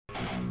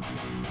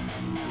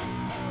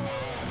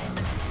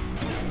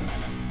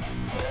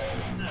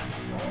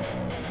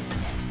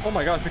Oh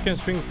my gosh, you can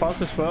swing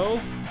fast as well.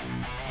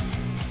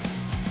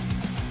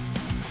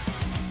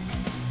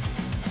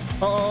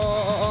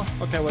 Oh.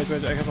 Okay, wait,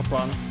 I have a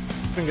plan.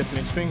 Swing at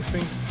me, swing.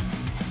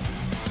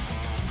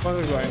 Where are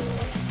we going?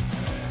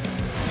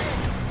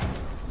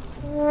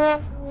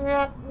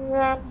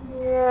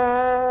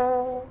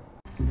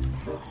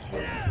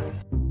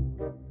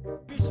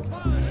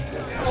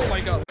 Oh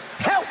my god.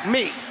 Help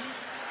me!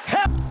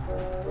 Help!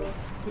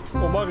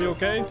 Omar, you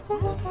okay?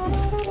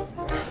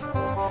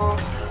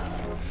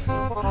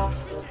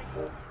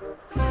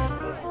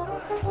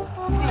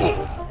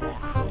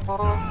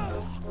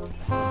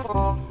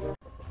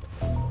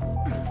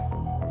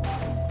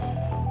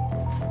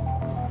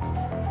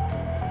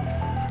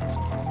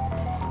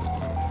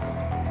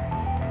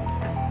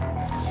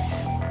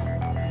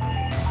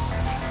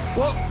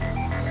 Whoa!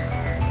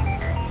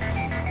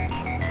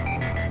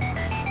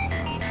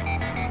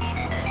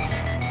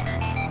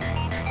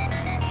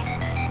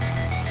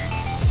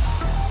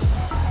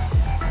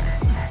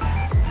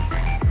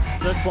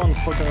 That one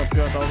fucker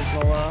appeared out of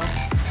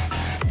nowhere.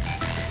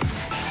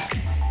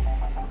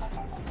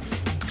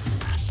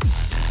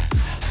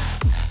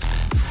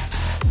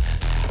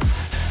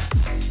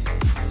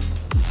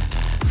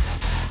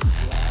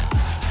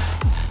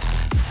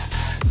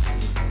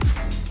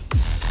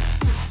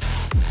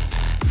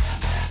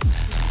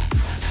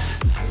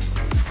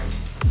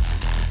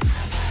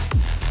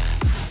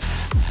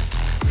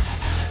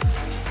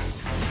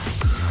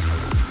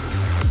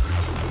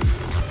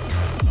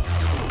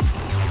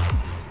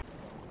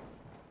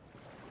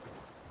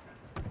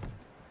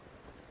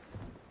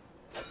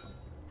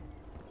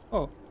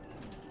 Oh.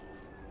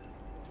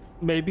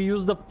 Maybe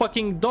use the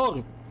fucking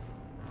door.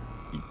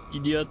 You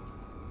idiot.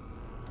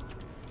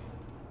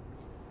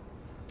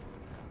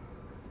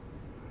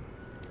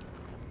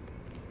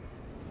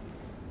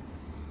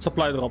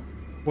 Supply drop.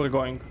 We're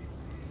going.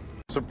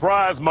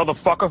 Surprise,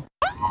 motherfucker!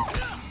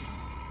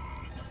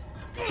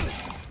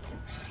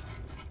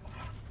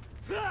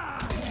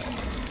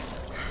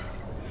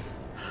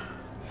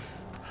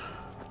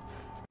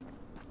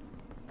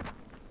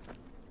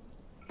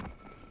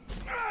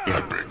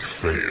 Epic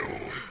fail.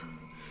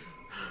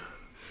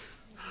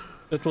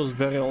 That was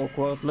very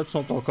awkward. Let's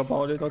not talk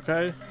about it,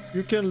 okay?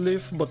 You can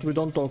leave, but we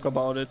don't talk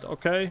about it,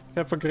 okay?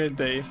 Have a great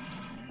day.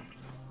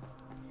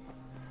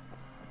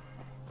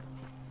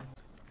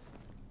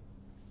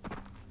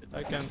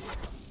 I can.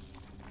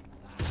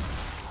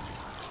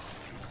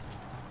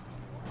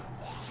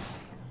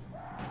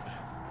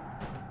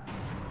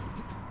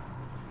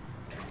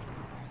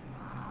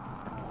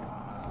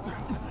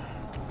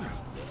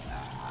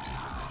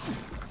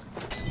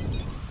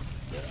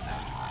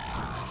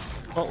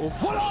 Uh-oh.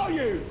 What are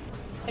you?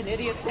 An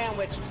idiot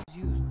sandwich.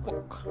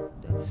 Fuck.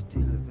 That's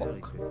still a very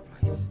good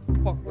price.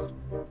 Fuck.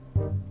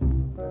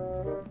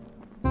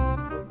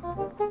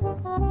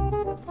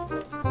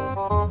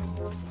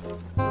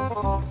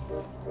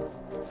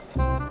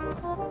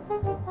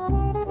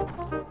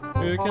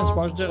 You can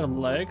smash their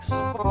legs.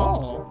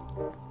 Oh.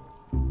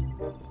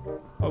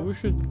 Oh, we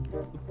should.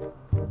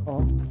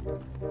 Oh.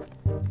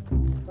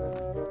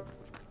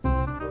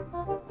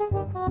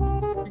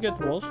 You get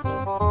lost.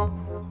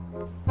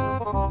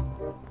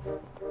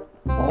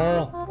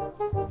 Oh.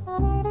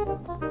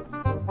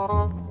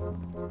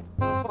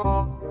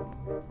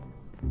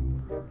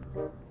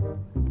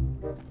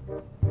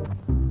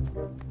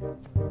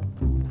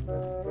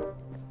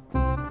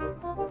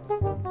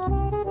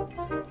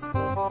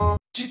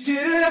 You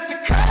didn't have to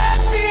cut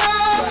me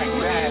off.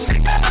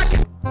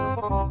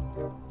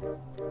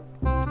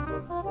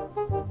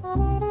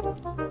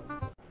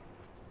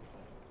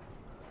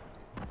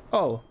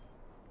 Oh.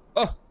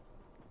 Oh.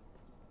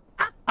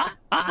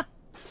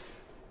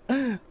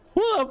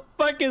 Who the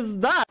fuck is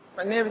that?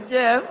 My name is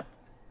Jeff.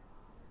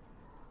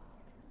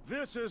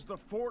 This is the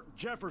Fort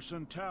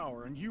Jefferson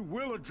Tower, and you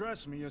will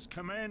address me as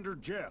Commander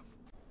Jeff.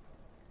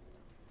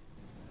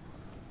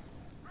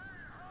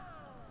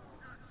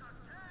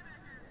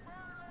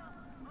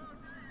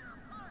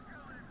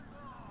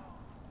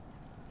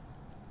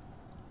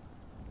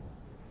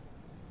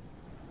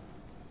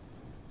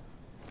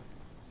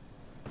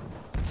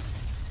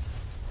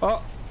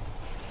 Oh.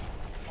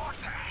 What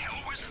the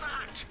hell was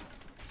that?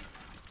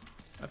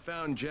 I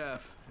found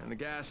Jeff, and the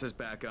gas is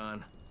back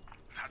on.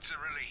 That's a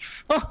relief.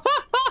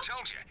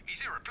 Told you, he's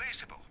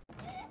irreplaceable.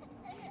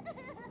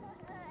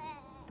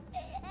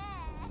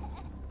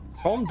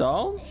 Calm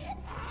down.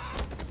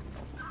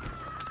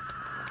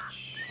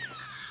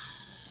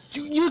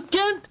 You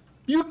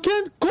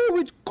can't go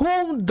with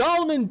calm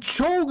down and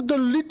choke the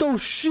little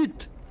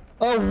shit.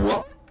 Oh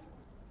what?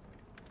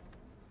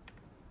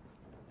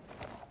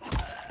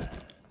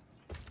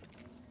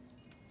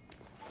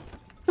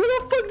 Who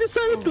the fuck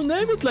decided to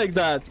name it like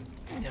that?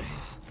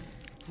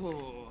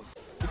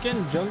 You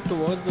can jump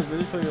towards the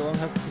village so you don't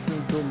have to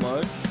swim too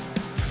much.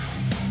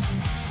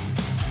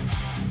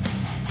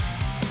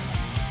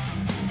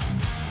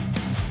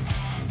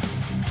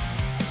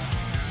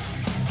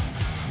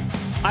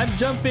 I'm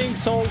jumping,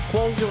 so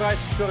close your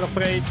eyes if you're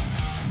afraid.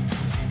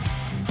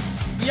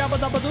 Yabba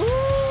dabba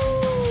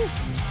doo!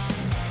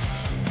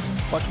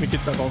 Watch me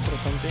hit the rock or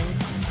something.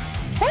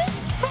 Oh,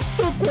 that's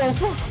too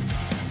cool.